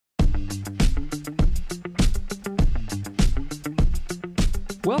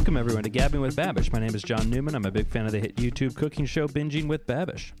Welcome, everyone, to Gabbing with Babish. My name is John Newman. I'm a big fan of the hit YouTube cooking show Binging with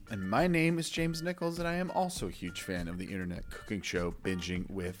Babish. And my name is James Nichols, and I am also a huge fan of the internet cooking show Binging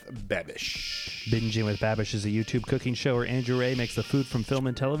with Babish. Binging with Babish is a YouTube cooking show where Andrew Ray makes the food from film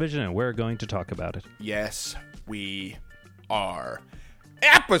and television, and we're going to talk about it. Yes, we are.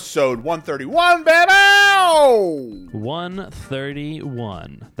 Episode 131, baby!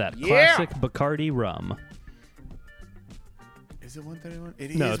 131. That classic Bacardi rum. Is it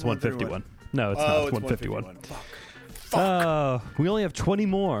 131? No, it's 151. No, it's not. It's 151. Fuck. We only have 20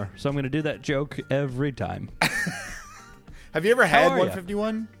 more, so I'm going to do that joke every time. Have you ever had How are ya?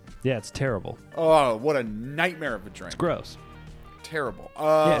 151? Yeah, it's terrible. Oh, what a nightmare of a drink. It's gross. Terrible.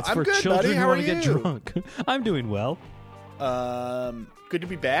 Yeah, it's I'm for good, children buddy. who How want are to get you? drunk. I'm doing well. Good to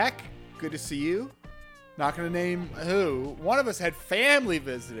be back. Good to see you. Not going to name who. One of us had family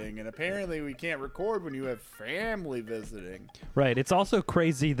visiting, and apparently we can't record when you have family visiting. Right. It's also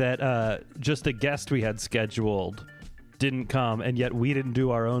crazy that just a guest we had scheduled didn't come, and yet we didn't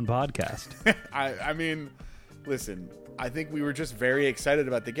do our own podcast. I mean, listen, I think we were just very excited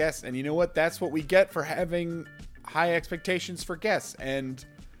about the guests, and you know what? That's what we get for having high expectations for guests, and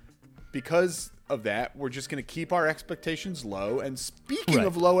because of that, we're just going to keep our expectations low. And speaking Right.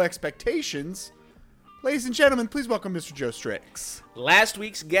 of low expectations, ladies and gentlemen, please welcome Mr. Joe Strix. Last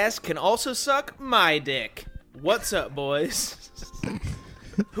week's guest can also suck my dick. What's up, boys?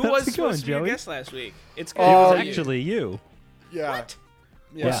 Who was it going, supposed to be your Joey? guest last week? It's It good. was Oh, actually you. Yeah. What?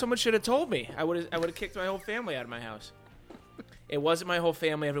 Yeah. Well, someone should have told me. I would have kicked my whole family out of my house. It wasn't my whole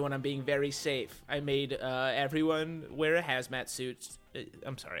family, everyone. I'm being very safe. I made everyone wear a hazmat suit.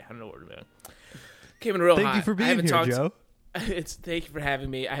 I'm sorry, I don't know what we're doing. Came in real hot. Thank you for I being haven't here, talked, Joe. Thank you for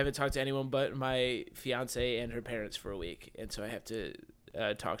having me. I haven't talked to anyone but my fiance and her parents for a week, and so I have to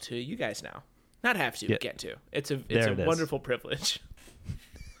talk to you guys now. Not have to, Yeah. get to. It's There a it is. wonderful privilege.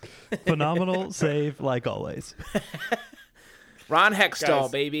 Phenomenal save, like always. Ron Hextall,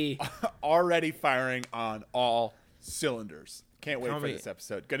 Guys. baby. Already firing on all cylinders. Can't wait Tell for me. this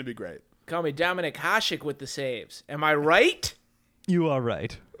episode. Going to be great. Call me Dominic Hasek with the saves. Am I right? You are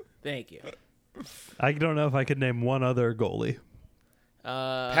right. Thank you. I don't know if I could name one other goalie.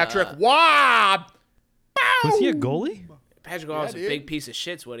 Patrick Waugh! Was he a goalie? Patrick Wall's dude. a big piece of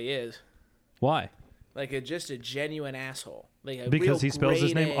shit's what he is. Why? Like just a genuine asshole. Like a Because real he spells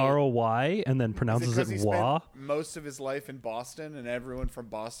his grade name A. R-O-Y and then Is pronounces because it he Wah? spent most of his life in Boston, and everyone from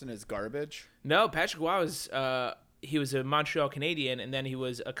Boston is garbage? No, Patrick Waugh was he was a Montreal Canadian, and then he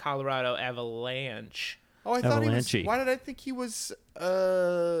was a Colorado Avalanche. Oh, I thought he was. Avalanche. Why did I think he was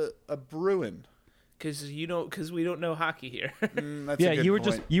a Bruin? Because we don't know hockey here. That's Yeah, a good you were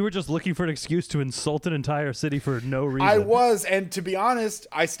point. just looking for an excuse to insult an entire city for no reason. I was, and to be honest,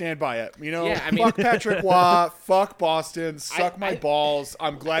 I stand by it. You know, Yeah, I mean- fuck Patrick Waugh, fuck Boston, suck my I- balls.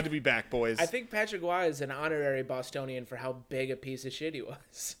 I'm glad to be back, boys. I think Patrick Waugh is an honorary Bostonian for how big a piece of shit he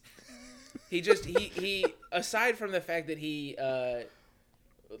was. he aside from the fact that he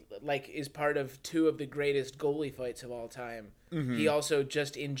is part of two of the greatest goalie fights of all time. Mm-hmm. He also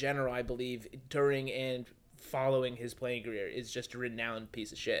just in general, I believe, during and following his playing career is just a renowned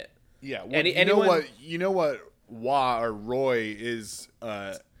piece of shit. Yeah, well, anyone- you know what Wa or Roy is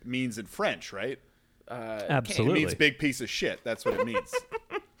means in French, right? It Absolutely. means big piece of shit. That's what it means.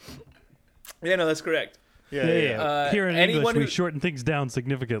 Yeah, no, that's correct. Yeah. Here in anyone English, we who- shorten things down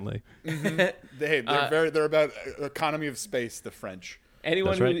significantly. They're about economy of space. The French.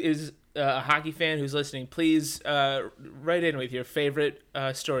 Anyone That's right. who is a hockey fan who's listening, please write in with your favorite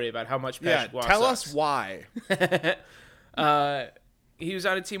story about how much Yeah, Patrick Waugh tell sucks. us why. He was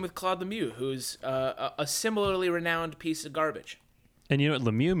on a team with Claude Lemieux, who's a similarly renowned piece of garbage. And you know what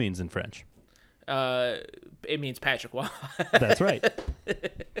Lemieux means in French? It means Patrick Waugh. That's right.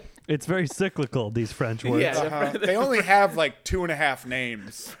 It's very cyclical, these French words. Yeah. They only have like 2.5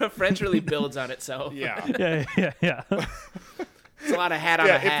 names. French really builds on itself. Yeah. Yeah. It's a lot of hat on a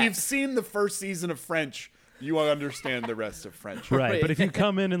Yeah, hat. if you've seen the first season of French, you will understand the rest of French. Right, but if you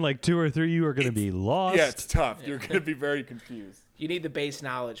come in like 2 or 3, you are going to be lost. Yeah, it's tough. You're going to be very confused. You need the base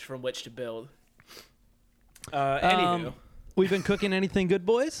knowledge from which to build. Anywho. We've been cooking anything good,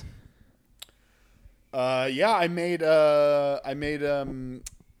 boys? Yeah, I made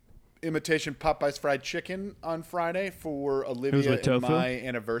imitation Popeye's fried chicken on Friday for Olivia with and tofu? my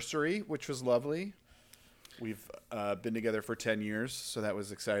anniversary, which was lovely. We've been together for 10 years, so that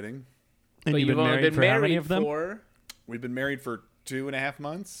was exciting. And But you've been only married for how many of them? for... We've been married for 2.5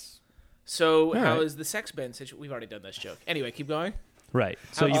 months. So how right. has the sex been? We've already done this joke. Anyway, keep going. Right.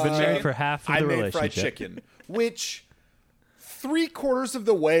 So you've been married for half of I the made relationship. fried chicken, which 3/4 of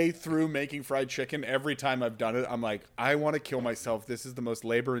the way through making fried chicken, every time I've done it, I'm like, I want to kill myself. This is the most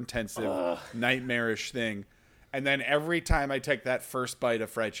labor-intensive, nightmarish thing. And then every time I take that first bite of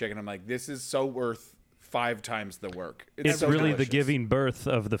fried chicken, I'm like, this is so worth 5 times the work. It's so really delicious. the giving birth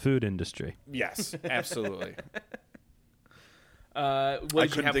of the food industry. Yes, absolutely. What I did you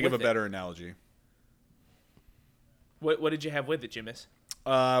couldn't have think of a with it? better analogy. What did you have with it, Jimis?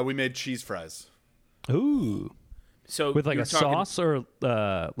 We made cheese fries. Ooh. So With like you're a talking- sauce or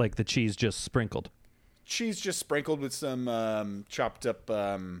like the cheese just sprinkled? Cheese just sprinkled with some chopped up,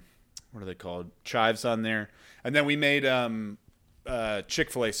 what are they called? Chives on there. And then we made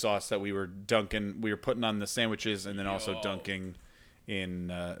Chick-fil-A sauce that we were putting on the sandwiches and then also dunking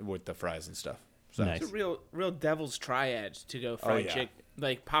in with the fries and stuff. So Nice. It's a real devil's triad to go fried yeah. chicken,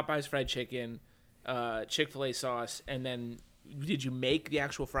 like Popeye's fried chicken, Chick-fil-A sauce, and then did you make the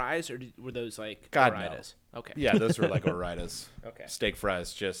actual fries or were those like God, Oritas? Okay. yeah, those were like Oritas. Okay. Steak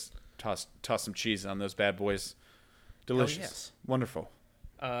fries. Just toss some cheese on those bad boys. Delicious. yes. Wonderful.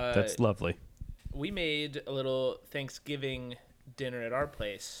 That's lovely. We made a little Thanksgiving dinner at our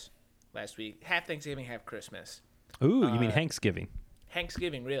place last week. Half Thanksgiving, half Christmas. Ooh, you mean Thanksgiving?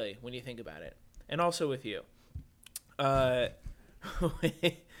 Thanksgiving, really, when you think about it, and also with you. I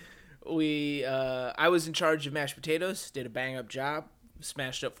was in charge of mashed potatoes. Did a bang up job.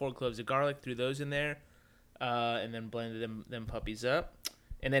 Smashed up 4 cloves of garlic, threw those in there, and then blended them puppies up.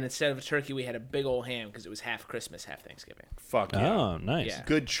 And then instead of a turkey, we had a big old ham because it was half Christmas, half Thanksgiving. Fuck yeah. Oh, nice. Yeah.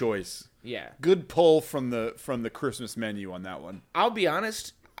 Good choice. Yeah, Good pull from the Christmas menu on that one. I'll be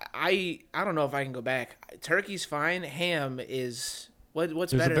honest. I don't know if I can go back. Turkey's fine. Ham is what's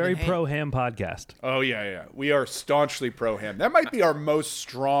There's better a very than ham? pro ham podcast. Oh yeah. We are staunchly pro ham. That might be our most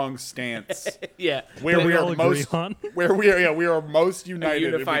strong stance. Yeah. Where That we we all are agree most on. where we are most united and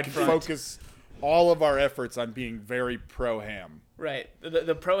we unified can front. focus all of our efforts on being very pro ham. Right.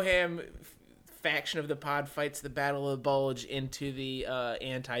 The pro ham faction of the pod fights the Battle of the Bulge into the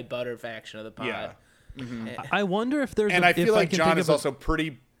anti butter faction of the pod. Yeah. I wonder if there's And a, I feel if like can John think is of a- also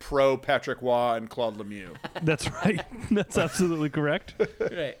pretty pro Patrick Waugh and Claude Lemieux. That's right. That's absolutely correct.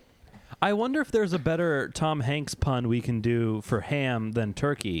 Right. I wonder if there's a better Tom Hanks pun we can do for ham than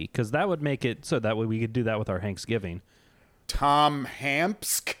turkey, because that would make it so that way we could do that with our Thanksgiving. Tom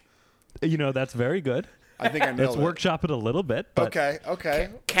Hampsk. You know, that's very good. I think I Let's nailed it. workshop it a little bit. But Okay.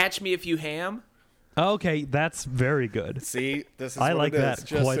 Catch me if you ham. Okay, that's very good. See, this is I what like it is. that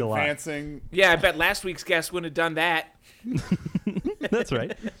Just quite a lot. advancing. Yeah, I bet last week's guest wouldn't have done that. That's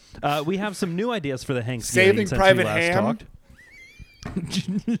right. We have some new ideas for the Thanksgiving Saving since Private we last Ham?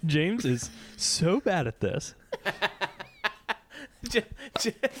 talked. James is so bad at this.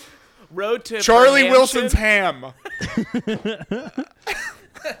 Road to Charlie Berhampton, Wilson's ham.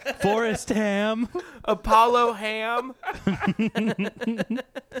 Forrest Ham. Apollo ham.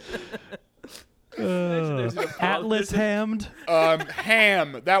 There's an Apollo- Atlas there's a- Hammed.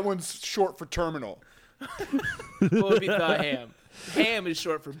 Ham. That one's short for terminal. What would be the ham? Ham is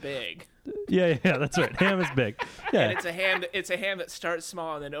short for big. Yeah, that's right. Ham is big. And Yeah. it's a ham that starts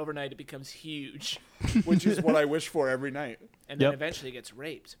small and then overnight it becomes huge. Which is what I wish for every night. And then Yep. eventually gets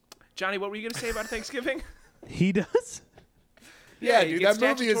raped. Johnny, what were you going to say about Thanksgiving? He does? Yeah, you dude, get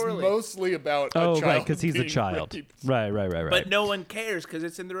that movie is statutorily. mostly about a Oh, child right, because he's a being child. raped. Right. But no one cares because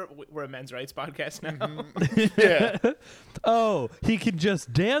it's in the. We're a men's rights podcast now. Yeah. Oh, he can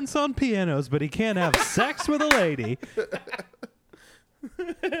just dance on pianos, but he can't have sex with a lady.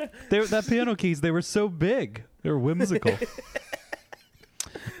 That piano keys, they were so big. They were whimsical.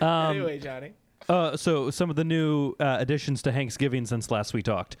 Anyway, Johnny. So some of the new additions to Thanksgiving since last we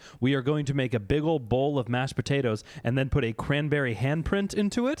talked. We are going to make a big old bowl of mashed potatoes and then put a cranberry handprint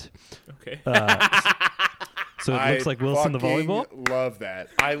into it. Okay. So it looks like Wilson the fucking volleyball. Love that.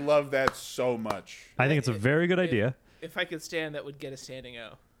 I love that so much. I think it's a very good idea. If I could stand, that would get a standing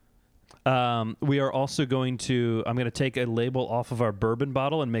O. We are also going to, I'm going to take a label off of our bourbon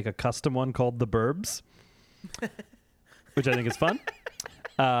bottle and make a custom one called the Burbs, which I think is fun.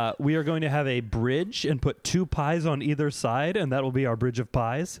 We are going to have a bridge and put 2 pies on either side, and that will be our bridge of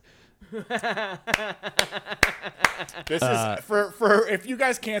pies. This is for if you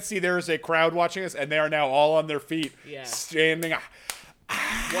guys can't see, there is a crowd watching us, and they are now all on their feet, Yeah. standing.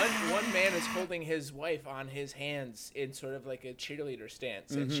 One man is holding his wife on his hands in sort of like a cheerleader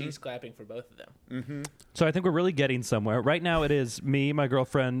stance, and she's clapping for both of them. So I think we're really getting somewhere. Right now it is me, my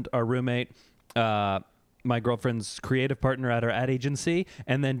girlfriend, our roommate, my girlfriend's creative partner at our ad agency,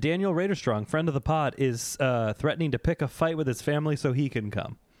 and then Daniel Raderstrong, friend of the pod, is threatening to pick a fight with his family so he can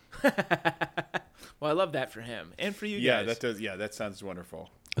come. Well, I love that for him and for you Yeah, guys. that does. Yeah, that sounds wonderful.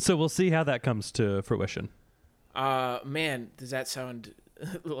 So we'll see how that comes to fruition. Man, does that sound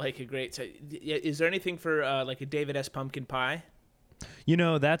like a great... Is there anything for like a David S. pumpkin pie? You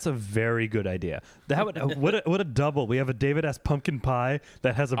know, that's a very good idea. That would what a double. We have a David S. pumpkin pie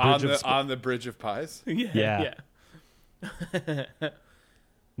that has a bridge on the bridge of pies. Yeah.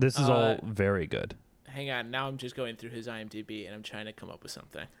 This is all very good. Hang on, now I'm just going through his IMDb and I'm trying to come up with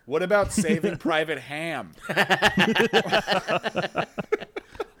something. What about Saving Private Ham?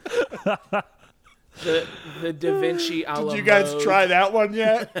 The Da Vinci a la Did you guys mode. try that one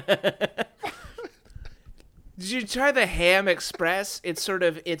yet? Did you try the Ham Express? It's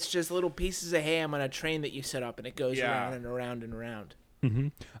just little pieces of ham on a train that you set up and it goes around and around and around.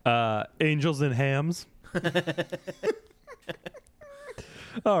 Angels and hams.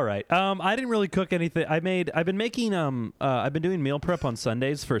 All right. I didn't really cook anything. I've been making I've been doing meal prep on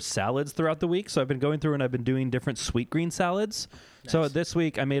Sundays for salads throughout the week. So I've been going through and I've been doing different sweet green salads. Nice. So this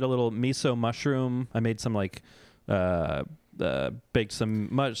week I made a little miso mushroom. I made some baked some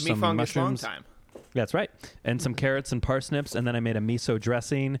mushrooms. Long time. That's right. And some carrots and parsnips, and then I made a miso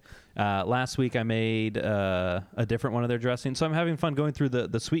dressing. Last week I made a different one of their dressings. So I'm having fun going through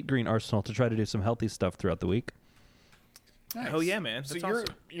the sweet green arsenal to try to do some healthy stuff throughout the week. Nice. Oh yeah, man! So That's awesome.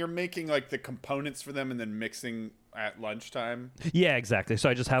 you're making like the components for them and then mixing at lunchtime. Yeah, exactly. So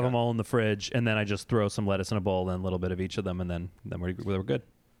I just have them all in the fridge, and then I just throw some lettuce in a bowl, and a little bit of each of them, and then we're good.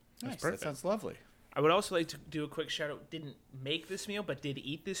 Nice. That sounds lovely. I would also like to do a quick shout out. Didn't make this meal, but did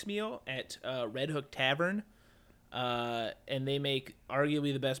eat this meal at Red Hook Tavern, and they make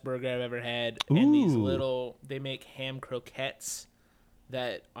arguably the best burger I've ever had. Ooh. And they make ham croquettes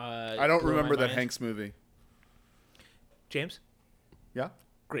that I don't remember that Hanks movie. James? Yeah?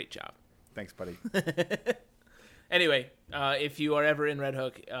 Great job. Thanks, buddy. Anyway, if you are ever in Red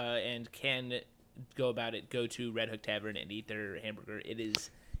Hook and can go about it, go to Red Hook Tavern and eat their hamburger. It is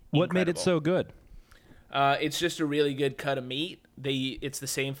What incredible. made it so good? It's just a really good cut of meat. It's the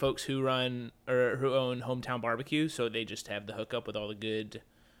same folks who own Hometown Barbecue, so they just have the hookup with all the good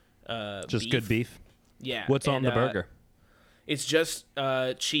Just beef. Good beef? Yeah. What's on the burger? It's just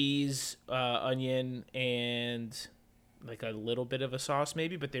cheese, onion, and like a little bit of a sauce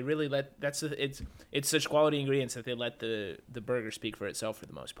maybe, but they really it's such quality ingredients that they let the burger speak for itself for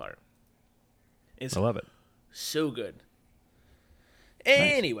the most part. I love it. So good. Nice.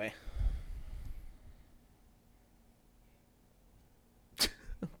 Anyway.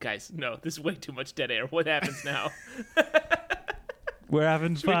 Guys, no, this is way too much dead air. What happens now? We're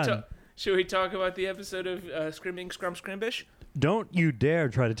having fun. Should we talk about the episode of Screaming Scrum Scrimbish? Don't you dare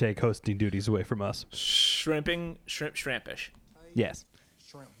try to take hosting duties away from us. Shrimpish. Yes.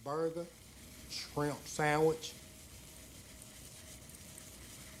 Shrimp burger, shrimp sandwich.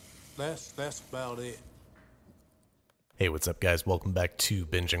 That's about it. Hey, what's up, guys? Welcome back to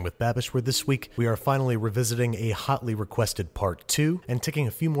Binging with Babish, where this week we are finally revisiting a hotly requested part 2 and ticking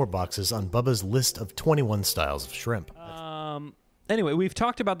a few more boxes on Bubba's list of 21 styles of shrimp. Anyway, we've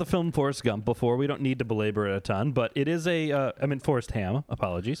talked about the film Forrest Gump before. We don't need to belabor it a ton, but it is Forrest Ham.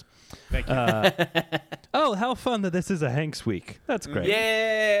 Apologies. Thank you. Oh, how fun that this is a Hanks week. That's great.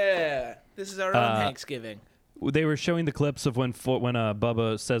 Yeah! This is our own Thanksgiving. They were showing the clips of when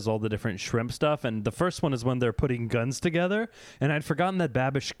Bubba says all the different shrimp stuff, and the first one is when they're putting guns together, and I'd forgotten that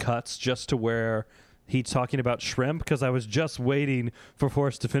Babish cuts just to where he's talking about shrimp, because I was just waiting for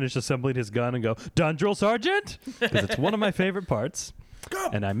Forrest to finish assembling his gun and go, "Done, drill sergeant?" Because it's one of my favorite parts,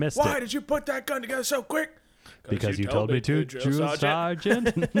 and I missed it. Why did you put that gun together so quick? Because you told me to, drill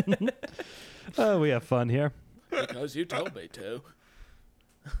sergeant. Oh, we have fun here. Because you told me to.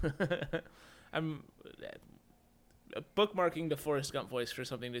 I'm bookmarking the Forrest Gump voice for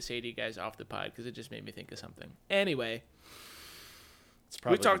something to say to you guys off the pod, because it just made me think of something. Anyway. It's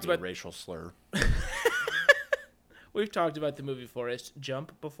probably we talked about a racial slur. We've talked about the movie Forrest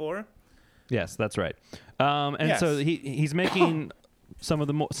Jump before. Yes, that's right. So he's making some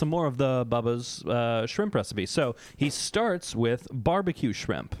more of the Bubba's shrimp recipe. So he starts with barbecue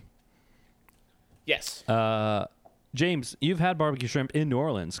shrimp. Yes. James, you've had barbecue shrimp in New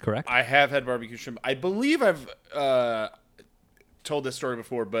Orleans, correct? I have had barbecue shrimp. I believe I've told this story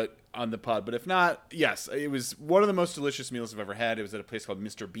before, but on the pod. But if not, yes, it was one of the most delicious meals I've ever had. It was at a place called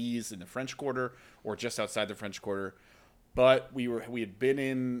Mr. B's in the French Quarter, or just outside the French Quarter. But we had been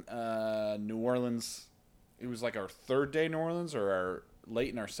in New Orleans. It was like our third day in New Orleans, or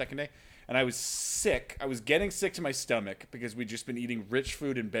late in our second day. And I was sick. I was getting sick to my stomach because we'd just been eating rich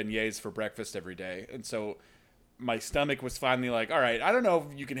food and beignets for breakfast every day. And so my stomach was finally like, all right, I don't know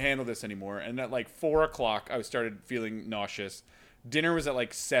if you can handle this anymore. And at like 4 o'clock, I started feeling nauseous. Dinner was at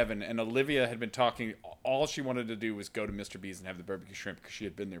like 7, and Olivia had been talking. All she wanted to do was go to Mr. B's and have the barbecue shrimp because she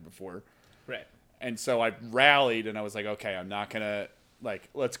had been there before. Right. And so I rallied and I was like, okay, I'm not gonna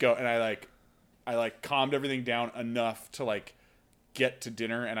let's go. And I calmed everything down enough to get to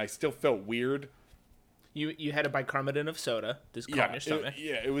dinner, and I still felt weird. You had a bicarbonate of soda. Just calm your stomach.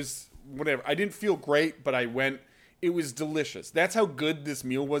 It was whatever. I didn't feel great, but I went. It was delicious. That's how good this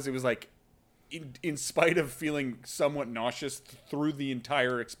meal was. It was in spite of feeling somewhat nauseous through the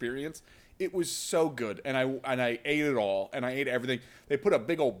entire experience, it was so good. And I ate it all, and I ate everything. They put a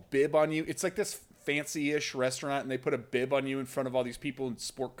big old bib on you. It's like this fancy-ish restaurant, and they put a bib on you in front of all these people in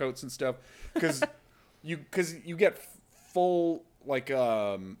sport coats and stuff, because you get full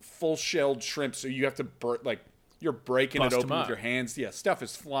shelled shrimp, so you have to you're breaking Bust it open 'em with up. your hands. Yeah, stuff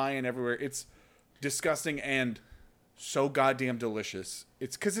is flying everywhere. It's disgusting and so goddamn delicious.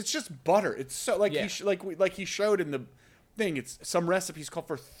 It's because it's just butter. It's so he showed in the thing. It's some recipes call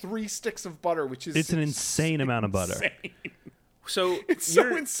for 3 sticks of butter, which is It's an insane amount of butter. insane. So It's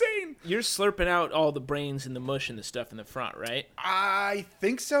so insane. You're slurping out all the brains and the mush and the stuff in the front, right? I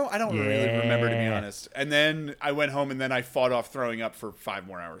think so. I don't really remember, to be honest. And then I went home, and then I fought off throwing up for 5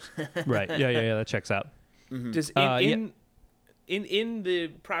 more hours. Right. Yeah. That checks out. Does in the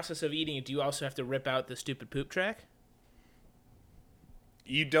process of eating it, do you also have to rip out the stupid poop track?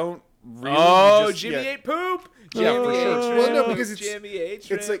 You don't really. Jimmy ate poop. Yeah, for sure. Well, no, because it's Jimmy ate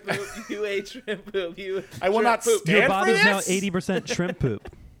shrimp poop. You ate shrimp poop. I will not poop. stand Your for body's now this. 80% shrimp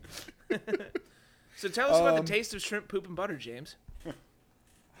poop. So tell us about the taste of shrimp poop and butter, James.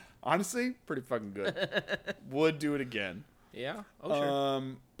 Honestly, pretty fucking good. Would do it again. Yeah. Oh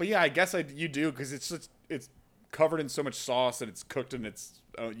sure. But yeah, I guess you do, because it's covered in so much sauce and it's cooked, and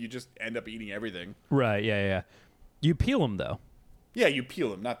you just end up eating everything. Right. Yeah. You peel them though. Yeah, you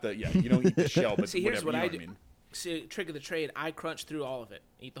peel them, not the you don't eat the shell, but See, here's whatever. what You I know do. what I mean. See, trick of the trade. I crunch through all of it.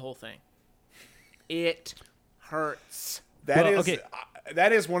 Eat the whole thing. It hurts. That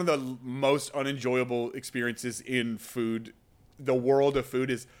is one of the most unenjoyable experiences in food. The world of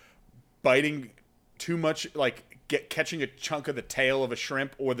food is biting too much, catching a chunk of the tail of a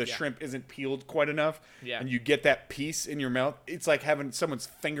shrimp, or the shrimp isn't peeled quite enough, and you get that piece in your mouth. It's like having someone's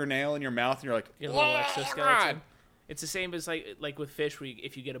fingernail in your mouth, and you're like, Your little exoskeleton. It's the same as like with fish, where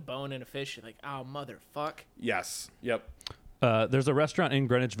if you get a bone in a fish, you're like, oh motherfuck. yes, yep. There's a restaurant in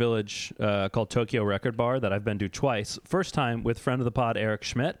Greenwich Village called Tokyo Record Bar that I've been to twice. First time with friend of the pod, Eric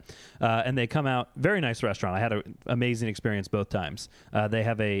Schmidt, and they come out, very nice restaurant. I had an amazing experience both times. They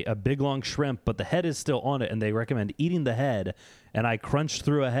have a big long shrimp, but the head is still on it, and they recommend eating the head, and I crunched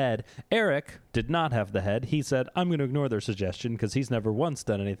through a head. Eric did not have the head. He said, I'm going to ignore their suggestion because he's never once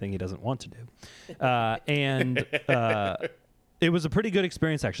done anything he doesn't want to do. It was a pretty good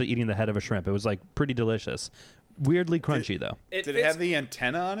experience, actually, eating the head of a shrimp. It was pretty delicious. Weirdly crunchy, though. Did it have the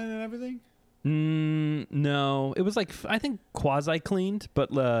antenna on it and everything? No. It was I think quasi-cleaned,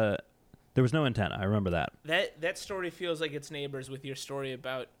 but there was no antenna. I remember that. That story feels like it's neighbors with your story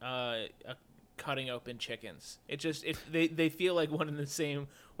about cutting open chickens. They feel like one and the same,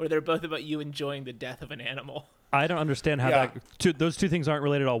 or they're both about you enjoying the death of an animal. I don't understand how those two things aren't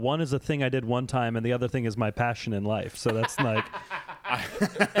related at all. One is a thing I did one time, and the other thing is my passion in life. So that's like...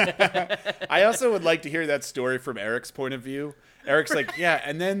 I also would like to hear that story from Eric's point of view. Eric's like, yeah,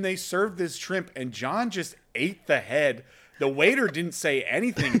 and then they served this shrimp, and John just ate the head. The waiter didn't say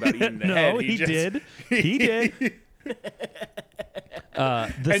anything about eating the head. No, he did. He did.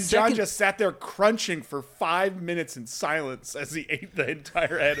 And John just sat there crunching for 5 minutes in silence as he ate the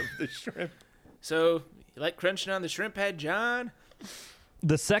entire head of the shrimp. So, you like crunching on the shrimp head, John?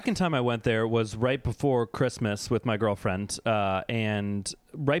 The second time I went there was right before Christmas with my girlfriend, and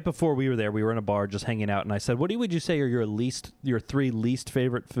right before we were there, we were in a bar just hanging out, and I said, what would you say are your 3 least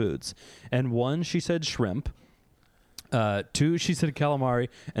favorite foods? And 1, she said shrimp. 2, she said calamari,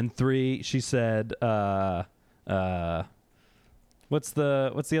 and 3, she said what's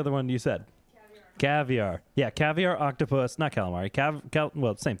the other one you said? Caviar. Yeah, caviar, octopus, not calamari.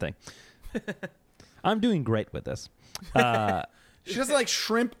 Well, same thing. I'm doing great with this. She doesn't like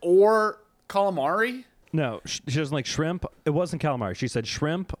shrimp or calamari? No, she doesn't like shrimp. It wasn't calamari. She said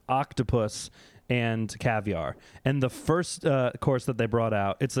shrimp, octopus, and caviar. And the first course that they brought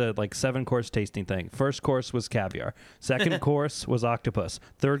out, it's a 7-course tasting thing. First course was caviar. Second course was octopus.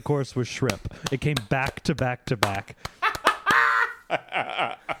 Third course was shrimp. It came back to back to back.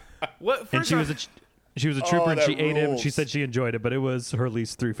 What? And she was a trooper, and she ate him. rules. She said she enjoyed it, but it was her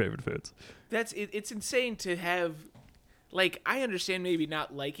least 3 favorite foods. It's insane to have. I understand maybe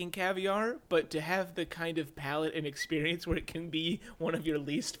not liking caviar, but to have the kind of palate and experience where it can be one of your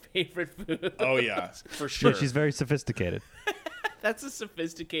least favorite foods. Oh, yeah, for sure. Look, she's very sophisticated. That's a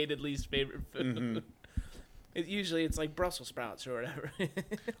sophisticated least favorite food. Usually it's like Brussels sprouts or whatever.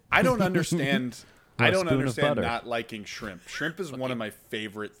 I don't understand. Or a I don't spoon of understand butter. not liking shrimp. Shrimp is one of my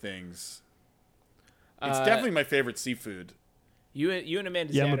favorite things. It's definitely my favorite seafood. You and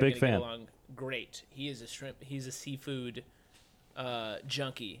Amanda Yeah, I'm a Zad are big gonna fan. get along great. He is a shrimp. He's a seafood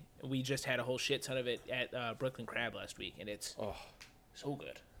junkie. We just had a whole shit ton of it at Brooklyn Crab last week, and it's so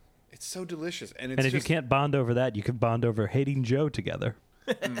good. It's so delicious, and it's And if just you can't bond over that, you can bond over hating Joe together.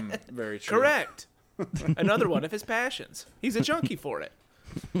 very true. Correct. Another one of his passions. He's a junkie for it.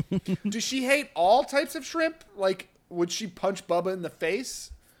 Does she hate all types of shrimp? Like, would she punch Bubba in the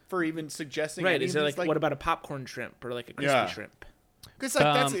face for even suggesting? Right? any Is of there these, like what about a popcorn shrimp or like a crispy Yeah. shrimp? Because like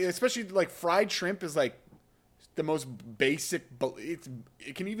that's especially like fried shrimp is like the most basic.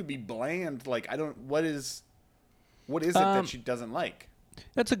 It can even be bland. Like I don't. What is it that she doesn't like?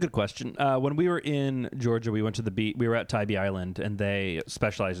 That's a good question. When we were in Georgia, we went to the beach. We were at Tybee Island, and they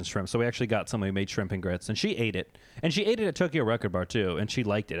specialize in shrimp. So we actually got somebody who made shrimp and grits, and she ate it. And she ate it at Tokyo Record Bar too, and she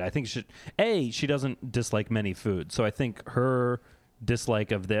liked it. I think she doesn't dislike many foods, so I think her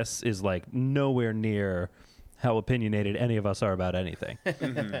dislike of this is like nowhere near how opinionated any of us are about anything.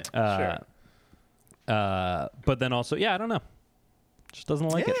 Sure. But then also, I don't know, just doesn't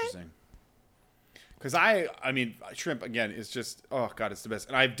like it. Interesting. Because I mean, shrimp again is just it's the best.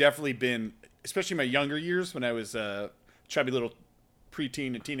 And I've definitely been, especially in my younger years when I was a chubby little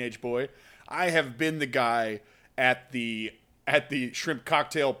preteen and teenage boy, I have been the guy at the shrimp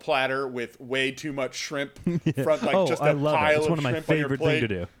cocktail platter with way too much shrimp front, like just a I love pile it. It's of one of my shrimp on your favorite plate, thing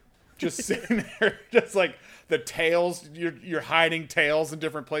to do. just sitting there, just like the tails. You're hiding tails in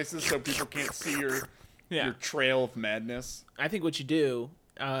different places so people can't see your trail of madness. I think what you do,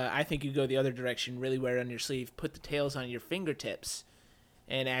 I think you go the other direction, really wear it on your sleeve, put the tails on your fingertips,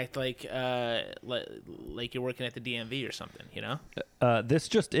 and act like you're working at the DMV or something, you know? This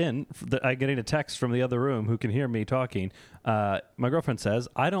just in, I'm getting a text from the other room who can hear me talking. My girlfriend says,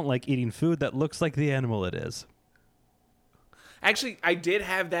 I don't like eating food that looks like the animal it is. Actually, I did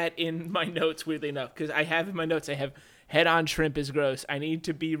have that in my notes, weirdly enough, because I have in my notes, I have head-on shrimp is gross. I need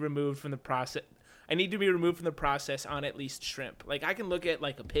to be removed from the process. On at least shrimp. Like, I can look at,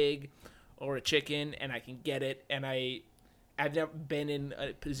 like, a pig or a chicken, and I can get it, and I've never been in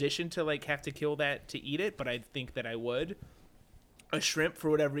a position to, like, have to kill that to eat it, but I think that I would. A shrimp, for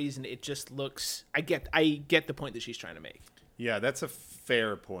whatever reason, it just looks... I get the point that she's trying to make. Yeah, that's a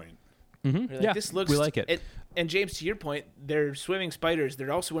fair point. You're like, Yeah, this looks, we like it. And James, to your point, they're swimming spiders.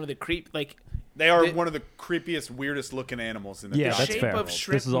 They're also one of the They are one of the creepiest, weirdest looking animals in the Yeah, the that's shape fair. of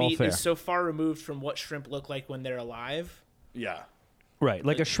shrimp This is all meat fair. is so far removed from what shrimp look like when they're alive. Yeah. Right,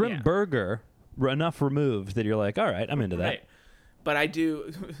 like a shrimp yeah. burger, enough removed that you're like, all right, I'm into that. Right. But I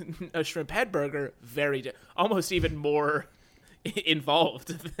do a shrimp head burger, almost even more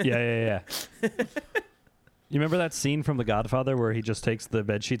involved. Yeah. You remember that scene from The Godfather where he just takes the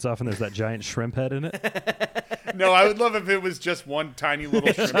bed sheets off and there's that giant shrimp head in it? No, I would love if it was just one tiny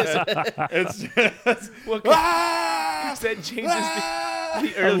little shrimp head. It's just, Well, ah! that changes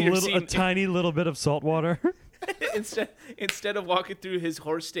the earlier a scene. tiny little bit of salt water. Instead of walking through his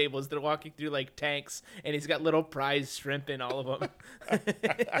horse stables, they're walking through like tanks, and he's got little prize shrimp in all of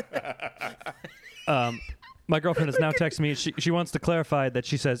them. My girlfriend is now texting me. She wants to clarify that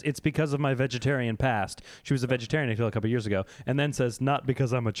she says it's because of my vegetarian past. She was a vegetarian until a couple years ago, and then says not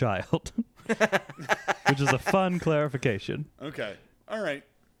because I'm a child, which is a fun clarification. Okay. All right.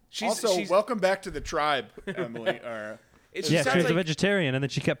 She's Welcome back to the tribe, Emily. It Yeah, sounds she was a like vegetarian, and then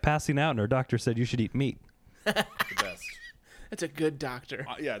she kept passing out, and her doctor said you should eat meat. The best. that's a good doctor.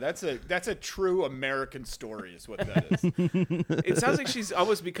 Yeah, that's a true American story, is what that is. It sounds like she's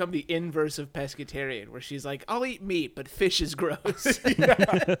almost become the inverse of pescatarian, where she's like, "I'll eat meat, but fish is gross."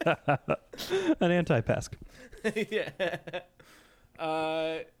 An anti-pesk. Yeah.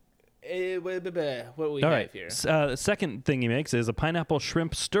 What do we All have right. here? The second thing he makes is a pineapple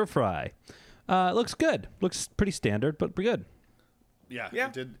shrimp stir fry. It looks good. Looks pretty standard, but pretty good. Yeah, Yeah.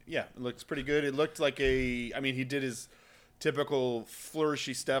 It did. Yeah, it looks pretty good. It looked like he did his typical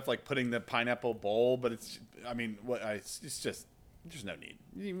flourishy stuff, like putting the pineapple bowl. But it's just there's no need.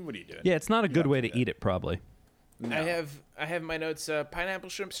 What are you doing? Yeah, it's not a good don't way do to that. eat it, probably. No. I have my notes. Pineapple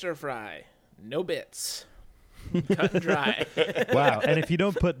shrimp stir fry, no bits, cut and dry. Wow. And if you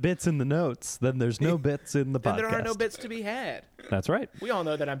don't put bits in the notes, then there's no bits in the Then podcast. there are no bits to be had. That's right. We all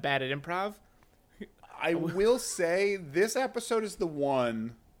know that I'm bad at improv. I will say this episode is the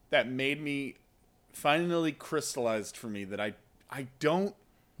one that made me finally crystallized for me that I don't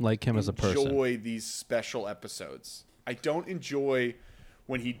Like him as a person. enjoy these special episodes. I don't enjoy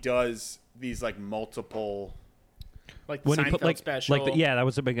when he does these like multiple. Like the When Seinfeld he put special. that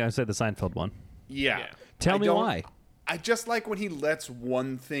was a big. I said the Seinfeld one. Yeah. Yeah. Tell I me don't- why. I just like when he lets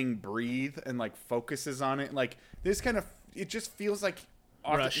one thing breathe and like focuses on it. Like this kind of, it just feels like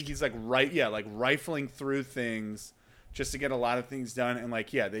often Rushed. he's like like rifling through things just to get a lot of things done. And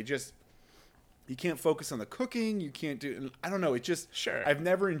like, yeah, you can't focus on the cooking. You can't do, I don't know. It just, Sure. I've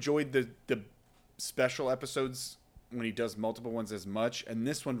never enjoyed the special episodes when he does multiple ones as much. And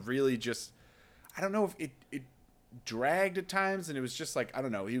this one really just, I don't know if it dragged at times, and it was just like, I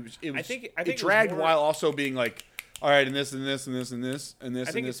don't know. I think it it was dragged more- while also being like, all right, and this and this and this and this and this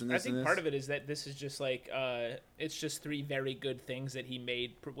I think and this and I this think and part this. of it is that this is just like it's just three very good things that he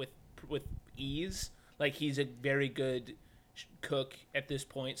made with ease. Like he's a very good cook at this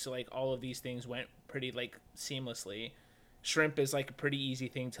point, so like all of these things went pretty like seamlessly. Shrimp is like a pretty easy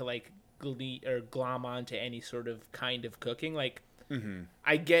thing to like glom onto any sort of kind of cooking. Like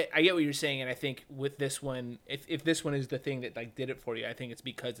I get what you're saying, and I think with this one, if this one is the thing that like did it for you, I think it's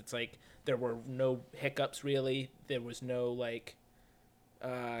because it's like there were no hiccups really. There was no like,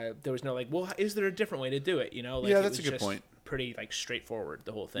 well, is there a different way to do it? You know, like, Yeah, it that's was a good just point. Pretty like straightforward,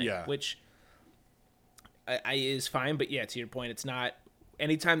 the whole thing. Yeah. Which I is fine, but yeah, to your point, it's not.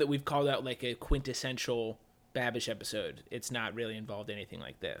 Anytime that we've called out like a quintessential Babish episode, it's not really involved anything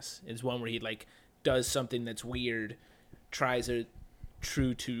like this. It's one where he like does something that's weird, tries a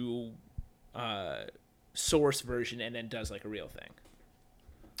true to source version, and then does like a real thing.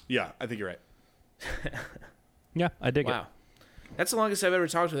 Yeah, I think you're right. Yeah, I dig Wow. That's the longest I've ever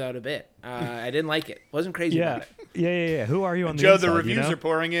talked without a bit. I didn't like it. Wasn't it. crazy Yeah. about it. Yeah. Who are you on the Joe, inside, the reviews you know? are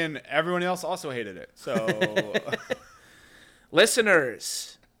pouring in. Everyone else also hated it. So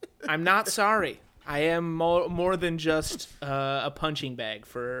Listeners, I'm not sorry. I am more than just a punching bag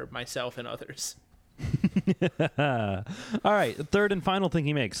for myself and others. All right, third and final thing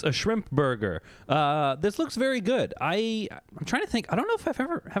he makes, a shrimp burger. This looks very good. I'm trying to think. I don't know if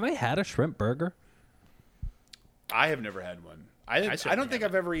have I had a shrimp burger? I have never had one. I certainly don't think haven't.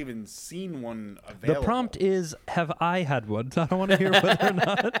 I've ever even seen one available. The prompt is, have I had one? So I don't want to hear whether or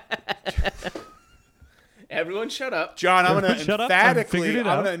not. Everyone shut up. John, I'm going Shut to up, I figured it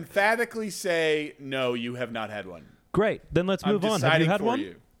out. emphatically say no. You have not had one. Great, then let's move I'm on. Have you deciding had for one?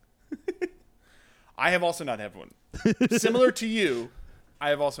 you. I have also not had one. Similar to you, I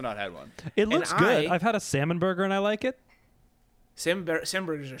have also not had one. It looks good. I- I've had a salmon burger and I like it. Salmon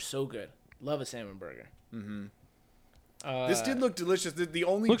burgers are so good. Love a salmon burger. This did look delicious. The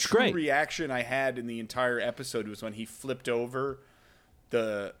only Looks true great. reaction I had in the entire episode was when he flipped over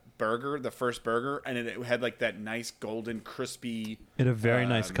the burger, the first burger, and it had like that nice golden crispy It had a very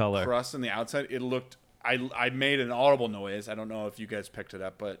nice color. crust on the outside. It looked I made an audible noise. I don't know if you guys picked it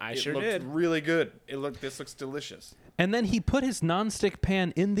up, but I it sure looked did. really good. This looks delicious. And then he put his nonstick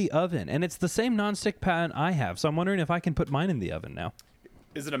pan in the oven, and it's the same nonstick pan I have. So I'm wondering if I can put mine in the oven now.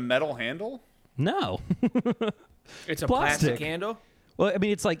 Is it a metal handle? No. It's a Plastic. plastic handle. Well, I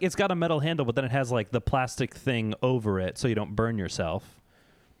mean, it's like it's got a metal handle, but then it has like the plastic thing over it, so you don't burn yourself.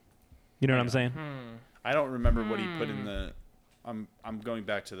 You know what I'm saying? I don't remember what he put in the. I'm going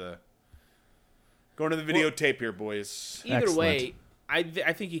back to the. Going to the videotape here, boys. Either Excellent. way, I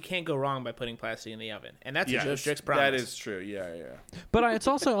think you can't go wrong by putting plastic in the oven, and that's a Joe Strix promise. that is true. Yeah. But it's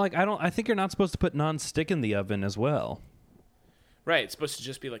also like I think you're not supposed to put non-stick in the oven as well. right. It's supposed to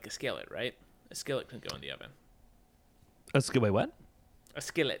just be like a skillet, right? A skillet can go in the oven. Wait, what? A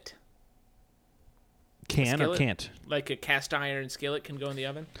skillet, Can or skillet? can't? like a cast iron skillet, can go in the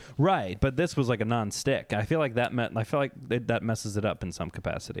oven. Right, but this was like a non-stick. I feel like that that messes it up in some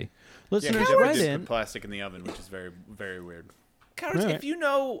capacity. Yeah, Listeners, he write did in. put plastic in the oven, which is very, very weird. Cowards, Right. if you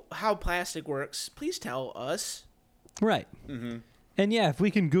know how plastic works, please tell us. Right. Mm-hmm. And yeah, if we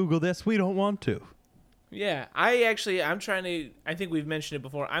can Google this, we don't want to. Yeah, I'm trying to. I think we've mentioned it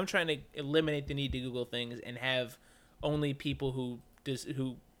before. I'm trying to eliminate the need to Google things and have only people who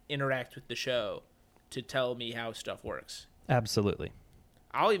interact with the show to tell me how stuff works. Absolutely.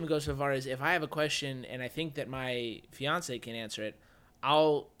 I'll even go so far as if I have a question and I think that my fiance can answer it,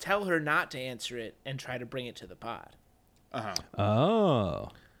 I'll tell her not to answer it and try to bring it to the pod. Oh.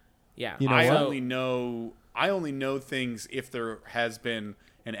 Yeah, You know I what? only know things if there has been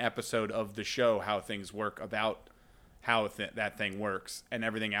an episode of the show how things work about how that thing works, and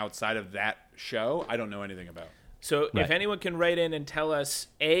everything outside of that show I don't know anything about. So Right. if anyone can write in and tell us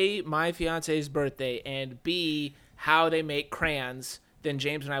A, my fiance's birthday, and B, how they make crayons, then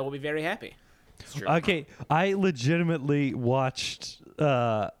James and I will be very happy. It's true. Okay, I legitimately watched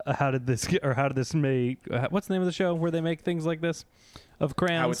how did this make what's the name of the show where they make things like this of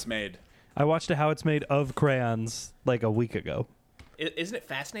crayons? How it's made. I watched How It's Made of Crayons like a week ago. Isn't it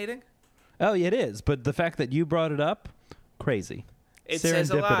fascinating? Oh, yeah, it is, but the fact that you brought it up, crazy. It says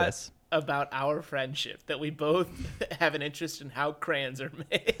a lot. Serendipitous. about our friendship that we both have an interest in how crayons are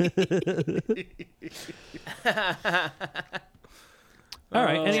made. All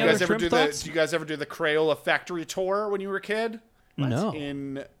right. Any other shrimp thoughts? Did you guys ever do the Crayola factory tour when you were a kid? No.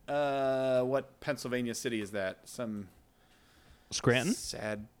 In what Pennsylvania city is that? Some Scranton?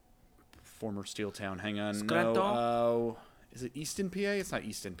 sad former steel town. Hang on. Scranton? No. Is it Easton, PA? It's not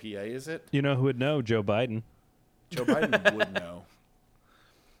Easton, PA, is it? You know who would know? Joe Biden. Joe Biden would know.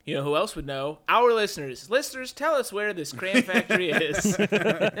 You know who else would know? Our listeners. Listeners, tell us where this crayon factory is. Yeah,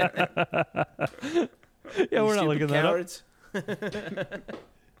 we're not looking that up. cowards.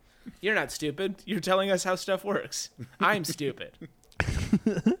 You're not stupid. You're telling us how stuff works. I'm stupid.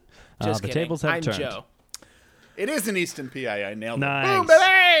 Just the kidding. tables have I'm turned. Joe. It is in Easton, PA. I nailed Nice. it. Boom,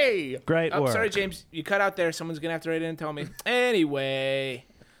 baby! Great Oh, work. sorry, James. You cut out there. Someone's going to have to write in and tell me. Anyway.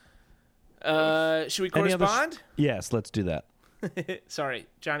 Should we Any other correspond? Yes, let's do that. Sorry,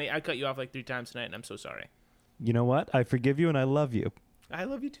 Johnny. I cut you off like 3 times tonight, and I'm so sorry. You know what? I forgive you and I love you. I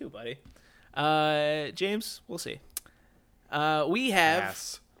love you too, buddy. James, we'll see. We have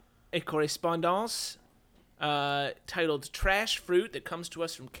Yes. a correspondence titled Trash Fruit that comes to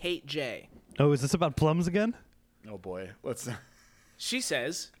us from Kate J. Oh, is this about plums again? Oh, boy. Let's... She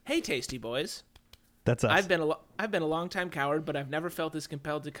says, "Hey, tasty boys. That's us. I've been a long time coward, but I've never felt as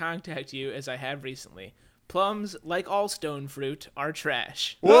compelled to contact you as I have recently. Plums, like all stone fruit, are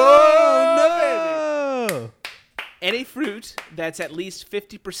trash. Oh, no! Any fruit that's at least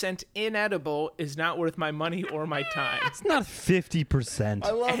 50% inedible is not worth my money or my time. It's not 50%. I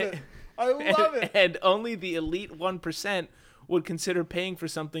love it. I love it. And only the elite 1% would consider paying for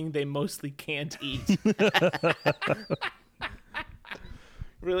something they mostly can't eat."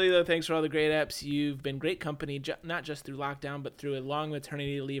 Really, though, thanks for all the great apps. You've been great company, not just through lockdown, but through a long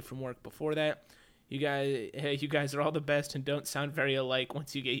maternity leave from work before that. You guys are all the best and don't sound very alike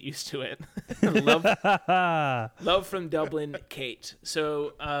once you get used to it. Love from Dublin, Kate.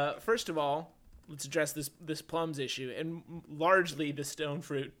 So, first of all, let's address this plums issue and largely the stone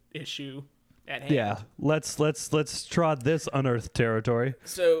fruit issue at hand. Yeah, let's trod this unearthed territory.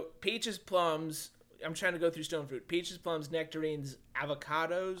 So, peaches, plums. I'm trying to go through stone fruit. Peaches, plums, nectarines,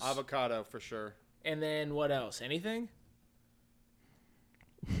 avocados. Avocado, for sure. And then what else? Anything?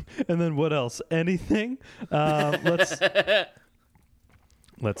 And then what else? Anything? Let's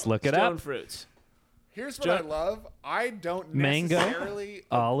look it Stone up. fruits. Here's what I love. I don't Mango, necessarily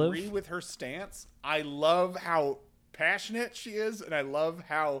olive. agree with her stance. I love how passionate she is, and I love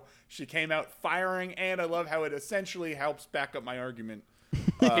how she came out firing, and I love how it essentially helps back up my argument.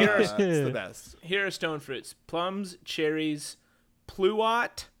 It's the best. Here are stone fruits: plums, cherries,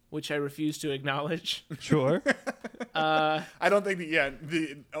 pluot, which I refuse to acknowledge. Sure. I don't think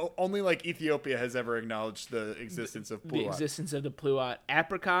only like Ethiopia has ever acknowledged the existence of The pluot. existence of the pluot.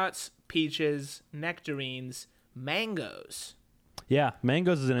 Apricots, peaches, nectarines, mangoes. Yeah,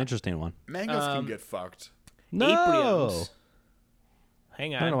 mangoes is an interesting one. Mangoes can get fucked. No. Apriums.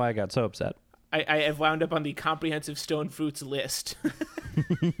 Hang I don't know on. why I got so upset. I have wound up on the comprehensive stone fruits list.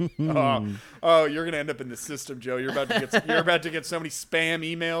 Oh, you're gonna end up in the system, Joe. You're about to get so many spam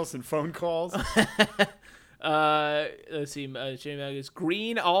emails and phone calls. Let's see.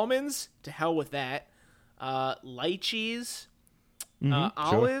 Green almonds. To hell with that. Lychees.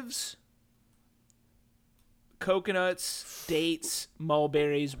 Olives. Coconuts. Dates.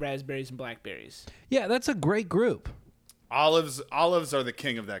 Mulberries. Raspberries. And blackberries. Yeah, that's a great group. Olives are the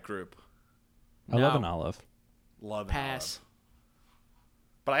king of that group. I love No. an olive. Love an Pass. olive.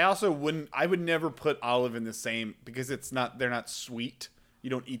 But I also would never put olive in the same because they're not sweet. You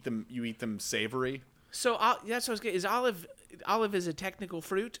don't eat them, you eat them savory. So that's what I was getting. Is olive is a technical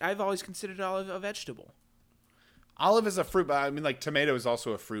fruit? I've always considered olive a vegetable. Olive is a fruit, but I mean like tomato is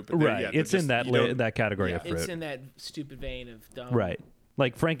also a fruit, but Right. they're It's in that that category of fruit. It's in that stupid vein of dumb. Right.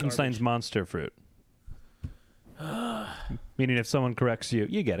 Like Frankenstein's monster fruit. Meaning if someone corrects you,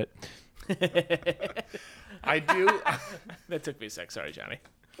 you get it. I do. That took me a sec. Sorry, Johnny.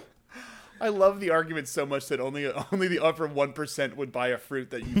 I love the argument so much that only the upper 1% would buy a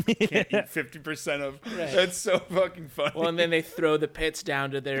fruit that you can't eat 50% of. Right. That's so fucking funny. Well, and then they throw the pits down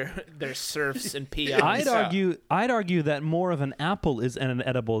to their serfs and peons. I'd argue that more of an apple is an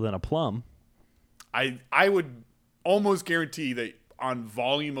edible than a plum. I would almost guarantee that on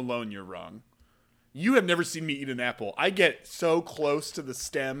volume alone you're wrong. You have never seen me eat an apple. I get so close to the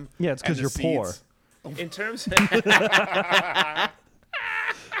stem. Yeah, it's 'cause and the you're poor. seeds. In terms,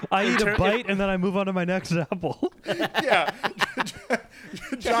 I eat a bite and then I move on to my next apple. Yeah.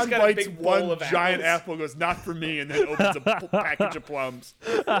 John got a bites big bowl one of giant apples. apple, goes, not for me, and then opens a package of plums.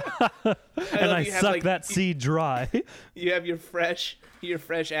 And I suck that seed dry. You have your fresh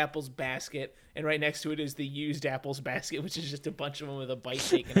apples basket, and right next to it is the used apples basket, which is just a bunch of them with a bite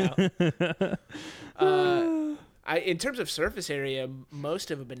taken out. In terms of surface area,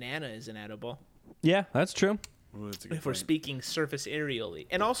 most of a banana is inedible. Yeah, that's true. Ooh, that's a good If we're point. speaking surface areally,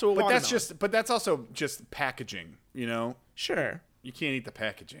 and also, But that's also just packaging. You know, sure. you can't eat the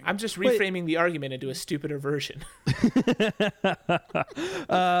packaging. I'm just reframing the argument into a stupider version. Do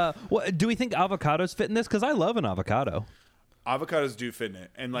we think avocados fit in this? Because I love an avocado. Avocados do fit in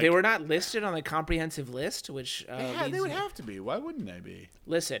it, and like They were not listed on the comprehensive list, which they means- would have to be. Why wouldn't they be?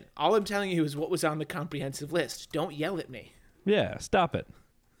 Listen, all I'm telling you is what was on the comprehensive list. Don't yell at me. Yeah, stop it.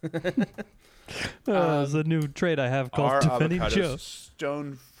 It's a new trait I have called Are defending avocados Joe.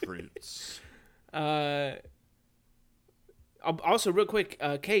 stone fruits? Also, real quick,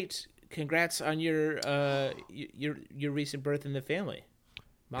 Kate, congrats on your recent birth in the family.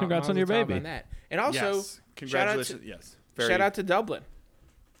 Congrats on your Mazel tov baby. on that. And also, Yes. Congratulations. Yes. Very, shout out to Dublin.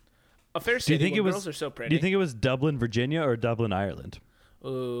 A fair Do you city think where it was? girls are so pretty. Do you think it was Dublin, Virginia, or Dublin, Ireland?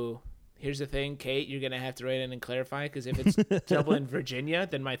 Ooh, here's the thing, Kate. You're gonna have to write in and clarify, because if it's Dublin, Virginia,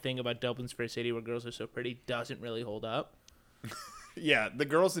 then my thing about Dublin's fair city where girls are so pretty doesn't really hold up. Yeah, the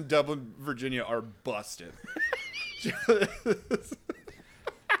girls in Dublin, Virginia are busted.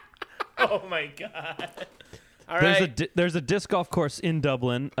 Oh my god! All right. There's a disc golf course in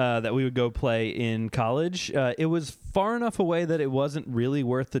Dublin that we would go play in college. It was far enough away that it wasn't really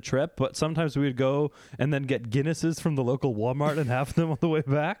worth the trip, but sometimes we would go and then get Guinnesses from the local Walmart and have them on the way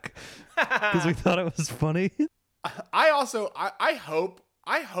back because we thought it was funny. I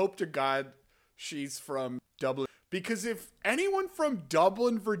hope to God she's from Dublin, because if anyone from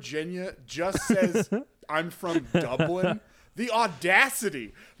Dublin, Virginia just says I'm from Dublin, the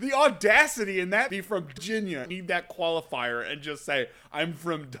audacity in that, be from Virginia, need that qualifier and just say I'm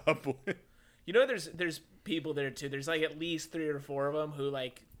from Dublin. You know, there's people there too. There's like at least 3 or 4 of them who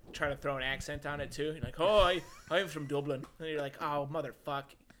like try to throw an accent on it too. You're like, oh, I'm from Dublin, and you're like, oh, motherfuck,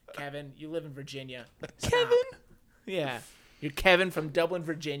 Kevin, you live in Virginia. Stop. Kevin? Yeah, you're Kevin from Dublin,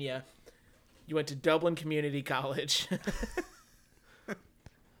 Virginia. You went to Dublin Community College.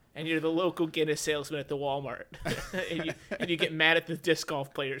 And you're the local Guinness salesman at the Walmart, and you get mad at the disc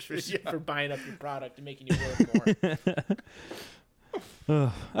golf players for buying up your product and making you work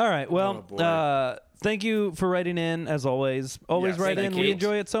more. All right. Well, thank you for writing in, as always. Always Yes, write thank in. you. We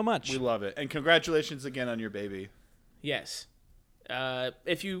enjoy it so much. We love it. And congratulations again on your baby. Yes.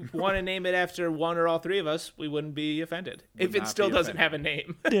 If you want to name it after one or all 3 of us, we wouldn't be offended. If it not still be doesn't offended. have a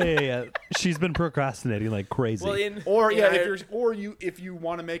name. Yeah. She's been procrastinating like crazy. Well, If you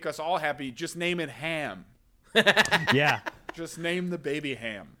want to make us all happy, just name it Ham. yeah. Just name the baby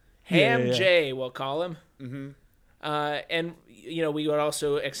Ham. Ham Yeah. J, we'll call him. Mm-hmm. And you know, we would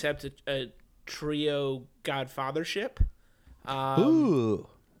also accept a trio godfathership. Ooh.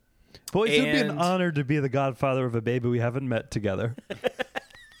 Boys, it would be an and- honor to be the godfather of a baby we haven't met together.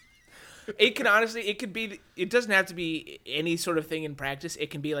 It could be. It doesn't have to be any sort of thing in practice. It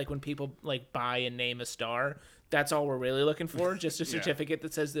can be like when people like buy and name a star. That's all we're really looking for. Just a certificate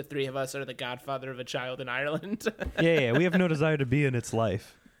that says the 3 of us are the godfather of a child in Ireland. Yeah. We have no desire to be in its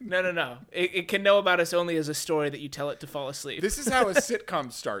life. No. It can know about us only as a story that you tell it to fall asleep. This is how a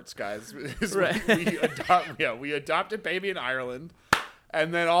sitcom starts, guys. Is Right. we adopt a baby in Ireland,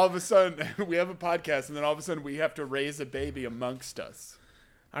 and then all of a sudden we have a podcast, and then all of a sudden we have to raise a baby amongst us.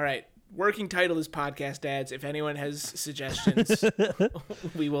 All right. Working title is Podcast Dads. If anyone has suggestions,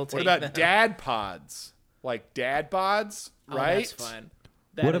 we will take What about them. dad pods? Like dad bods, Oh, right? that's fun.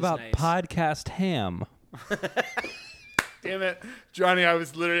 That What is about nice. podcast ham? Damn it, Johnny! I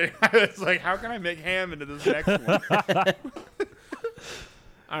was like, how can I make ham into this next one?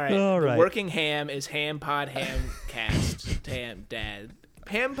 All right. All The right. working ham is ham pod ham cast ham dad.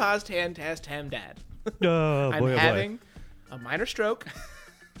 Ham paused ham test ham dad. Oh, I'm boy, having a minor stroke.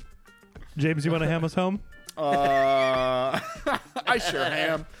 James, you want to ham us home? I sure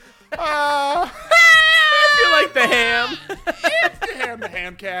ham. You like the ham? The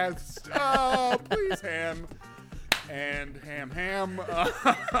Hamcast. Please ham. And ham.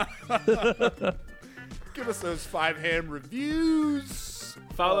 Give us those 5 ham reviews.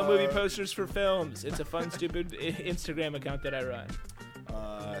 Follow Movie Posters for Films. It's a fun, stupid Instagram account that I run.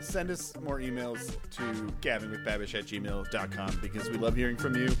 Send us more emails to gavinwithbabish@gmail.com because we love hearing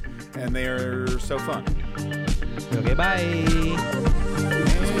from you and they are so fun. Okay, bye.